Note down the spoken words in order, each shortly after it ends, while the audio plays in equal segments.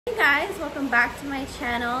guys, welcome back to my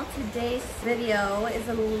channel. Today's video is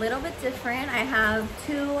a little bit different. I have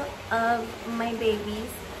two of my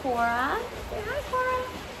babies, Korra. Say hi, Korra.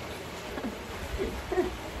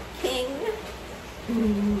 King.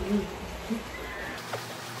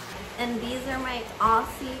 And these are my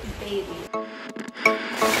Aussie babies.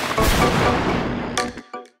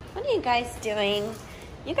 What are you guys doing?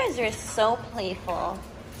 You guys are so playful.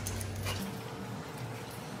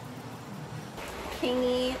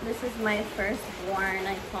 Kingy, this is my firstborn.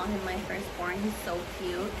 I call him my firstborn. He's so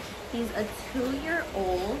cute. He's a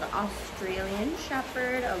 2-year-old Australian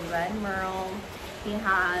Shepherd, a red Merle. He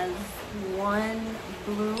has one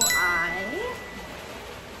blue eye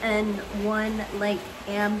and one like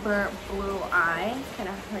amber blue eye. It's kind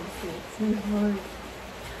of hard to see.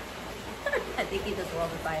 I think he just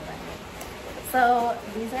rolled his eye by me. So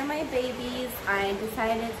these are my babies. I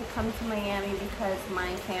decided to come to Miami because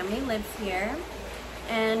my family lives here.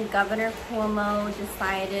 And Governor Cuomo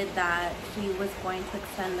decided that he was going to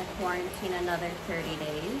extend the quarantine another 30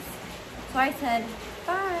 days. So I said,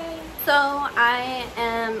 bye. So I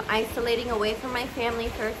am isolating away from my family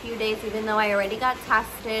for a few days, even though I already got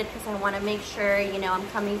tested, because I want to make sure, you know, I'm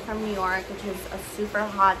coming from New York, which is a super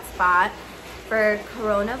hot spot for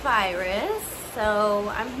coronavirus.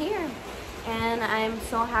 So I'm here. And I'm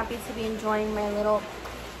so happy to be enjoying my little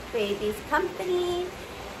baby's company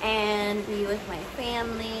and be with my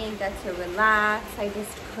family and get to relax. I just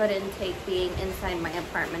couldn't take being inside my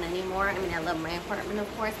apartment anymore. I mean, I love my apartment,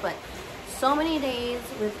 of course, but so many days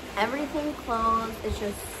with everything closed, it's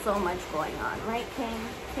just so much going on, right, King?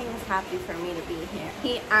 King is happy for me to be here.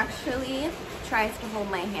 He actually tries to hold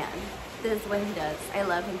my hand. This is what he does. I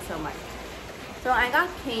love him so much. So I got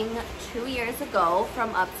King 2 years ago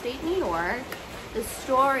from upstate New York. The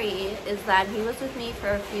story is that he was with me for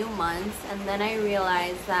a few months, and then I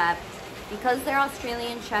realized that because they're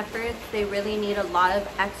Australian Shepherds, they really need a lot of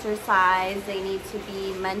exercise. They need to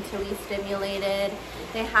be mentally stimulated.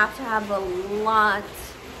 They have to have a lot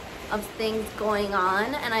of things going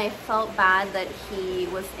on, and I felt bad that he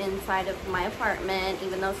was inside of my apartment,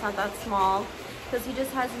 even though it's not that small, because he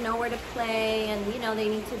just has nowhere to play, and you know, they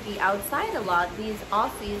need to be outside a lot. These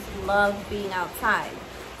Aussies love being outside.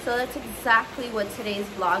 So that's exactly what today's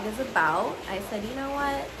vlog is about. I said, you know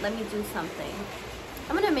what? Let me do something.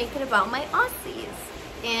 I'm gonna make it about my Aussies.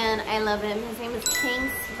 And I love him. His name is King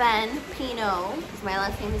Sven Pino. My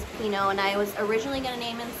last name is Pino, and I was originally gonna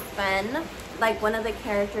name him Sven, like one of the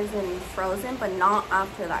characters in Frozen, but not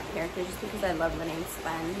after that character, just because I love the name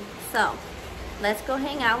Sven. So let's go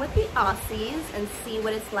hang out with the Aussies and see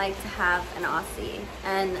what it's like to have an Aussie.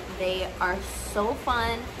 And they are so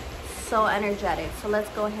fun, so energetic. So let's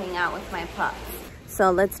go hang out with my pups.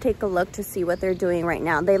 So let's take a look to see what they're doing right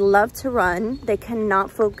now. They love to run. They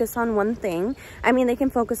cannot focus on one thing. I mean, they can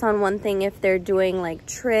focus on one thing if they're doing like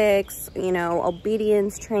tricks, you know,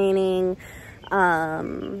 obedience training,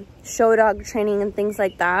 show dog training and things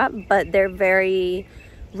like that, but they're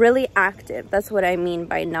really active. That's what I mean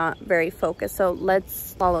by not very focused. So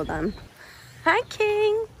let's follow them. Hi,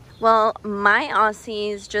 King. Well, my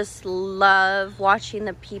Aussies just love watching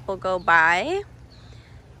the people go by.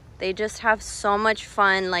 They just have so much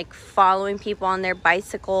fun, like following people on their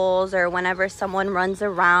bicycles or whenever someone runs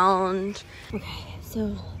around. Okay,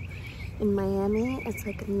 so in Miami, it's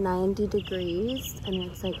like 90 degrees and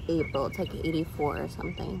it's like April. It's like 84 or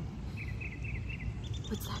something.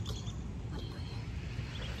 What's that, King? What do you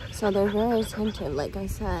hear? So they're very attentive, like I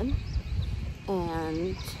said.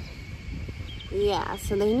 And yeah,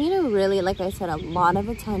 so they need a really, like I said, a lot of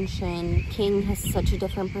attention. King has such a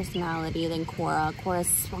different personality than Korra. Korra's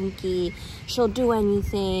spunky. She'll do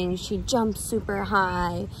anything. She jumps super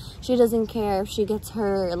high. She doesn't care if she gets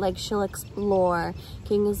hurt. Like, she'll explore.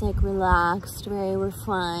 King is like relaxed, very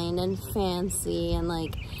refined and fancy, and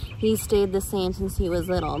like he stayed the same since he was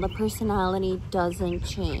little. The personality doesn't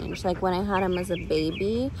change. Like when I had him as a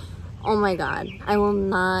baby, oh my god, I will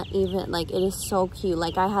not even, like, it is so cute.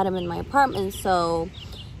 Like, I had him in my apartment, so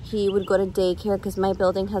he would go to daycare because my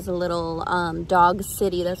building has a little dog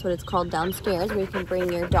city, that's what it's called, downstairs, where you can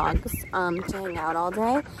bring your dogs to hang out all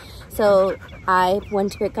day. So I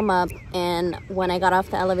went to pick him up, and when I got off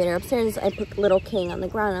the elevator upstairs, I put little King on the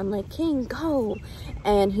ground. I'm like, King, go.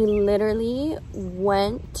 And he literally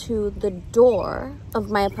went to the door of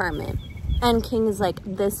my apartment. And King is like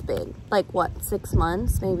this big, like what, 6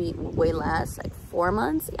 months, maybe way less, like 4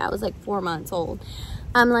 months. Yeah, I was like 4 months old.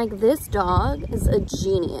 I'm like, this dog is a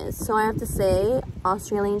genius. So I have to say,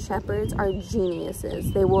 Australian Shepherds are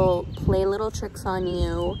geniuses. They will play little tricks on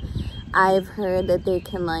you. I've heard that they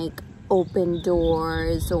can like open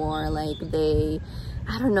doors, or like they,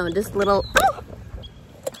 I don't know, just little,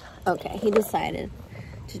 Okay, he decided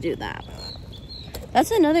to do that.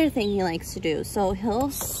 That's another thing he likes to do. So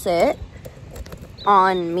he'll sit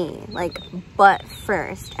on me, like butt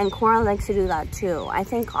first. And Korra likes to do that too. I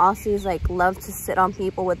think Aussies like love to sit on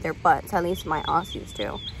people with their butts. At least my Aussies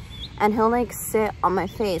do. And he'll like sit on my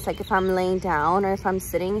face. Like if I'm laying down or if I'm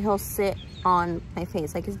sitting, he'll sit on my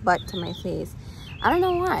face, like his butt to my face. I don't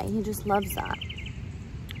know why. He just loves that.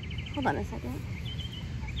 Hold on a second.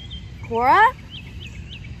 Korra?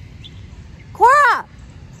 Korra!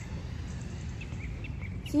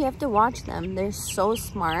 So you have to watch them. They're so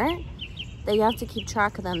smart that you have to keep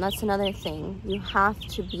track of them. That's another thing. You have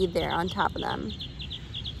to be there on top of them.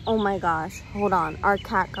 Oh my gosh. Hold on. Our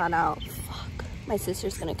cat got out. Fuck. My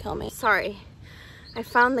sister's gonna kill me. Sorry. I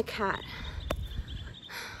found the cat.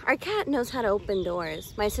 Our cat knows how to open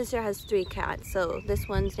doors. My sister has 3 cats, so this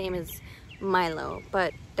one's name is Milo,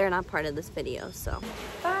 but they're not part of this video, so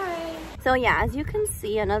bye. So yeah, as you can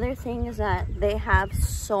see, another thing is that they have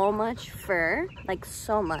so much fur, like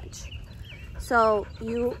so much. So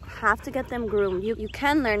you have to get them groomed. You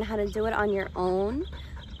can learn how to do it on your own,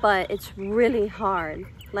 but it's really hard.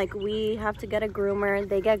 Like we have to get a groomer.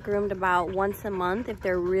 They get groomed about once a month. If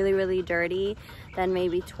they're really, really dirty, then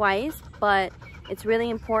maybe twice, but it's really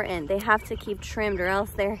important. They have to keep trimmed or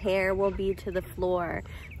else their hair will be to the floor.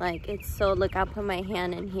 Like it's so, look, I'll put my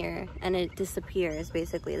hand in here and it disappears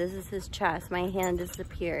basically. This is his chest, my hand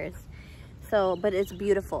disappears. So, but it's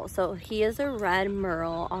beautiful. So he is a red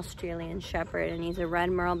Merle Australian Shepherd, and he's a red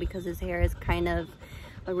Merle because his hair is kind of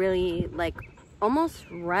a really like almost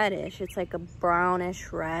reddish. It's like a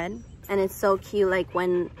brownish red. And it's so cute, like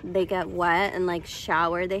when they get wet and like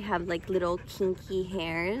shower, they have like little kinky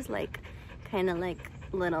hairs, like kind of like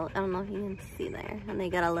little, I don't know if you can see there, and they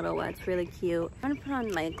get a little wet. It's really cute. I'm gonna put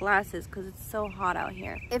on my glasses because it's so hot out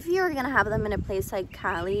here. If you're gonna have them in a place like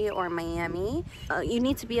Cali or Miami, you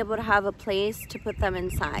need to be able to have a place to put them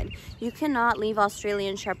inside. You cannot leave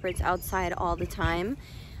Australian Shepherds outside all the time,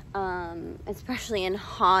 especially in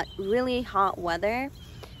hot, really hot weather.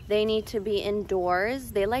 They need to be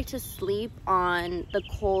indoors. They like to sleep on the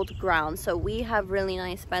cold ground, so we have really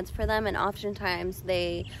nice beds for them, and oftentimes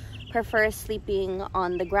they prefer sleeping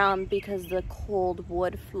on the ground because the cold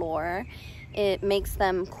wood floor, it makes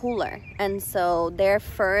them cooler, and so their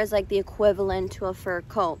fur is like the equivalent to a fur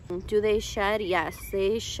coat. Do they shed? Yes,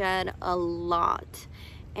 they shed a lot,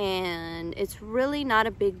 and it's really not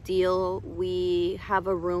a big deal. We have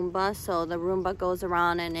a Roomba, so the Roomba goes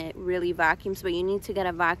around and it really vacuums, but you need to get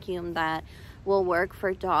a vacuum that will work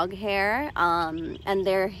for dog hair, and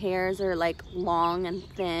their hairs are like long and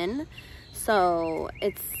thin, so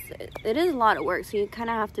it is a lot of work, so you kind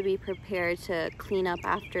of have to be prepared to clean up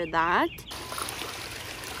after that.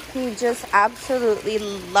 He just absolutely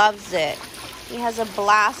loves it. He has a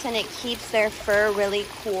blast, and it keeps their fur really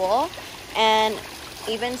cool. And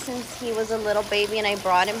even since he was a little baby and I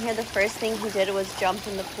brought him here, the first thing he did was jump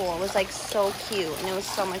in the pool. It was like so cute, and it was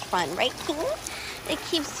so much fun, right, King? It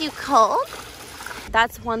keeps you cold.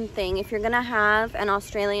 That's one thing. If you're gonna have an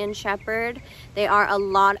Australian Shepherd, they are a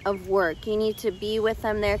lot of work. You need to be with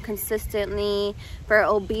them there consistently for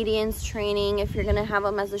obedience training. If you're gonna have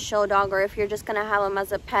them as a show dog, or if you're just gonna have them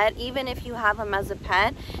as a pet, even if you have them as a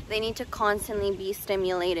pet, they need to constantly be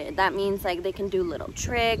stimulated. That means like they can do little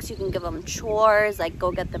tricks. You can give them chores, like go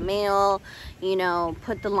get the mail, you know,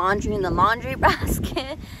 put the laundry in the laundry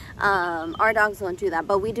basket. Our dogs don't do that,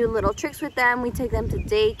 but we do little tricks with them. We take them to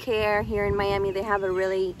daycare. Here in Miami, they have a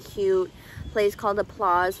really cute place called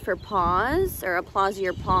Applause for Paws, or Applause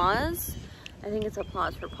Your Paws. I think it's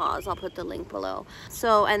Applause for Paws. I'll put the link below.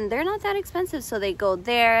 So, and they're not that expensive, so they go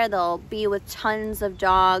there. They'll be with tons of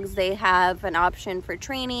dogs. They have an option for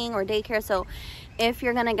training or daycare. So if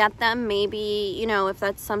you're gonna get them, maybe, you know, if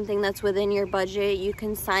that's something that's within your budget, you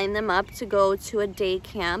can sign them up to go to a day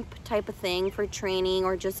camp type of thing for training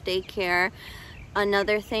or just daycare.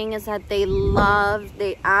 Another thing is that they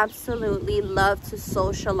absolutely love to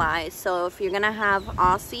socialize. So if you're gonna have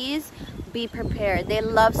Aussies, be prepared. They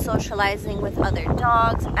love socializing with other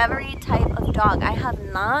dogs, every type of dog. I have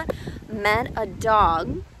not met a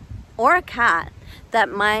dog or a cat that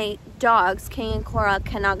my dogs, King and Korra,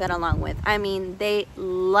 cannot get along with. I mean, they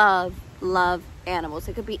love animals.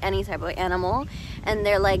 It could be any type of animal, and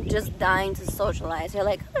they're like just dying to socialize. They're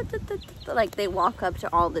like they walk up to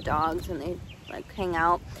all the dogs and they like hang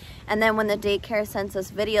out. And then when the daycare sends us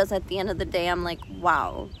videos at the end of the day, I'm like,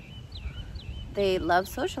 wow, they love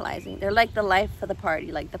socializing. They're like the life of the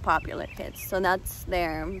party, like the popular kids. So that's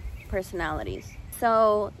their personalities.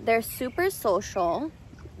 So they're super social.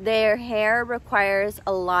 Their hair requires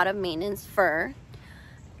a lot of maintenance. Fur,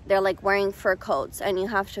 they're like wearing fur coats and you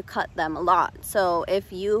have to cut them a lot. So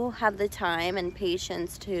if you have the time and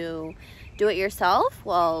patience to do it yourself,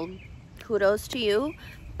 well, kudos to you.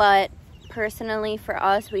 But personally for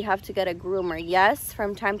us, we have to get a groomer. Yes,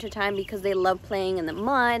 from time to time, because they love playing in the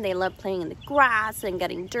mud, they love playing in the grass and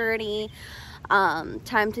getting dirty.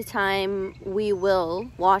 Time to time we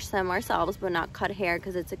will wash them ourselves, but not cut hair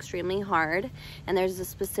because it's extremely hard and there's a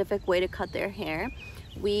specific way to cut their hair.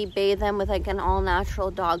 We bathe them with like an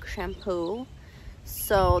all-natural dog shampoo,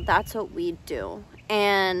 so that's what we do.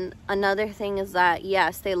 And another thing is that,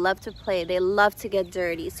 yes, they love to play, they love to get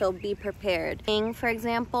dirty, so be prepared. King, for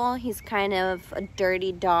example, he's kind of a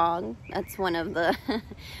dirty dog. That's one of the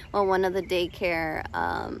well, one of the daycare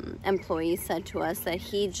employees said to us that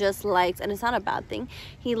he just likes, and it's not a bad thing,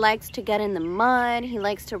 he likes to get in the mud, he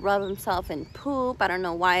likes to rub himself in poop. I don't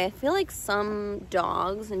know why. I feel like some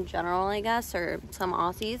dogs in general, I guess, or some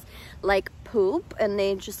Aussies like poop, and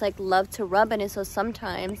they just like love to rub in it, so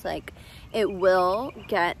sometimes like it will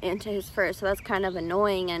get into his fur, so that's kind of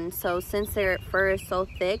annoying. And so since their fur is so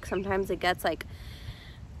thick, sometimes it gets like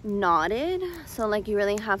knotted, so like you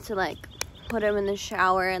really have to like put him in the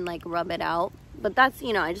shower and like rub it out. But that's,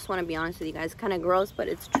 you know, I just want to be honest with you guys, kind of gross, but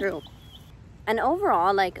it's true. And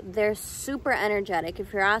overall, like, they're super energetic.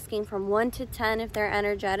 If you're asking from 1 to 10 if they're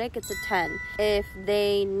energetic, it's a 10. If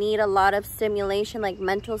they need a lot of stimulation, like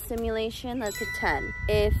mental stimulation, that's a 10.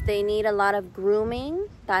 If they need a lot of grooming,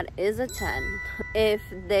 that is a 10. If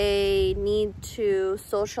they need to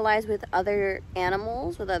socialize with other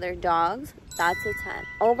animals, with other dogs, that's a 10.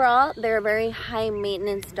 Overall, they're a very high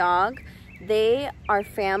maintenance dog. They are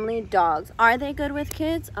family dogs. Are they good with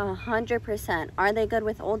kids? 100%. Are they good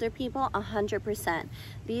with older people? 100%.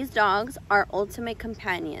 These dogs are ultimate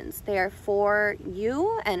companions. They are for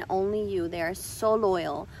you and only you. They are so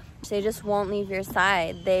loyal. They just won't leave your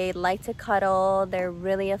side. They like to cuddle. They're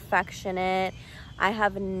really affectionate. I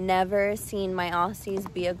have never seen my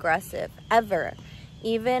Aussies be aggressive, ever.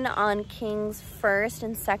 Even on King's first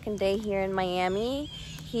and second day here in Miami,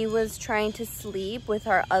 he was trying to sleep with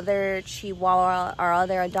our other Chihuahua, our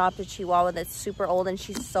other adopted Chihuahua that's super old, and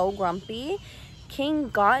she's so grumpy. King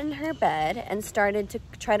got in her bed and started to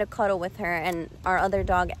try to cuddle with her, and our other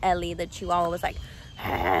dog, Ellie, the Chihuahua, was like,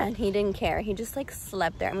 and he didn't care. He just like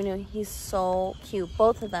slept there. I mean, he's so cute,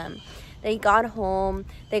 both of them. They got home,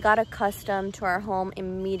 they got accustomed to our home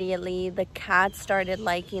immediately. The cats started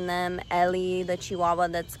liking them. Ellie, the Chihuahua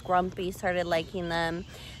that's grumpy, started liking them.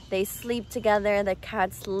 They sleep together, the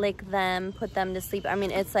cats lick them, put them to sleep. I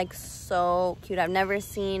mean, it's like so cute. I've never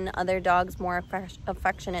seen other dogs more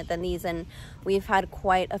affectionate than these, and we've had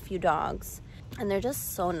quite a few dogs. And they're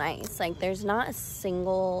just so nice. Like, there's not a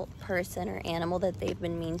single person or animal that they've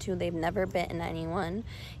been mean to. They've never bitten anyone.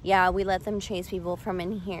 Yeah, we let them chase people from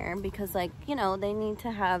in here because, like, you know, they need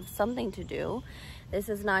to have something to do. This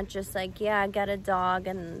is not just like, yeah, get a dog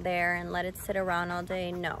and there and let it sit around all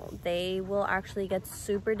day. No, they will actually get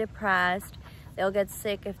super depressed. They'll get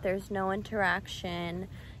sick if there's no interaction.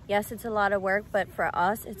 Yes, it's a lot of work, but for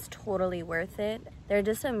us, it's totally worth it. They're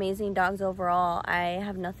just amazing dogs overall. I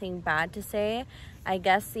have nothing bad to say. I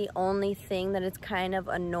guess the only thing that is kind of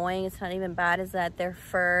annoying, it's not even bad, is that their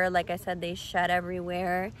fur, like I said, they shed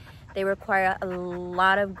everywhere. They require a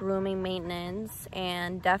lot of grooming maintenance,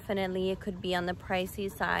 and definitely it could be on the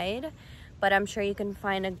pricey side. But I'm sure you can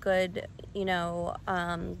find a good, you know,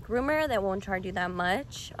 groomer that won't charge you that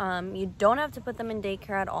much. You don't have to put them in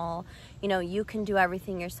daycare at all. You know, you can do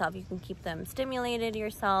everything yourself. You can keep them stimulated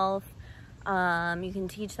yourself. You can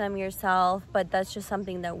teach them yourself, but that's just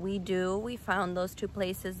something that we do. We found those two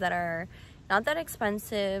places that are not that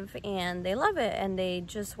expensive, and they love it. And they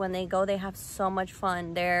just, when they go, they have so much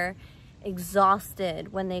fun. They're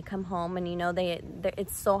exhausted when they come home, and you know,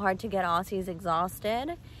 it's so hard to get Aussies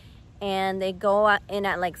exhausted. And they go in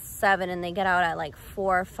at like 7 and they get out at like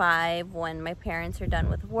 4 or 5. When my parents are done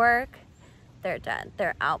with work, they're dead.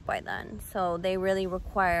 They're out by then. So they really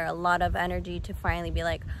require a lot of energy to finally be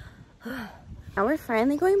like, now we're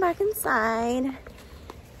finally going back inside.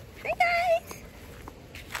 Hi guys.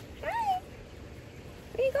 Hi.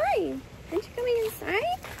 Where are you going? Aren't you coming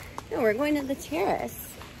inside? No, we're going to the terrace.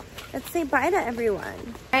 Let's say bye to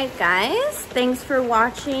everyone. All right, guys, thanks for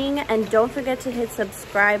watching, and don't forget to hit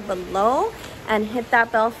subscribe below and hit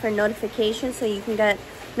that bell for notifications so you can get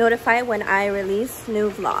notified when I release new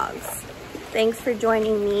vlogs. Thanks for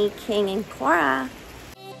joining me, King and Korra.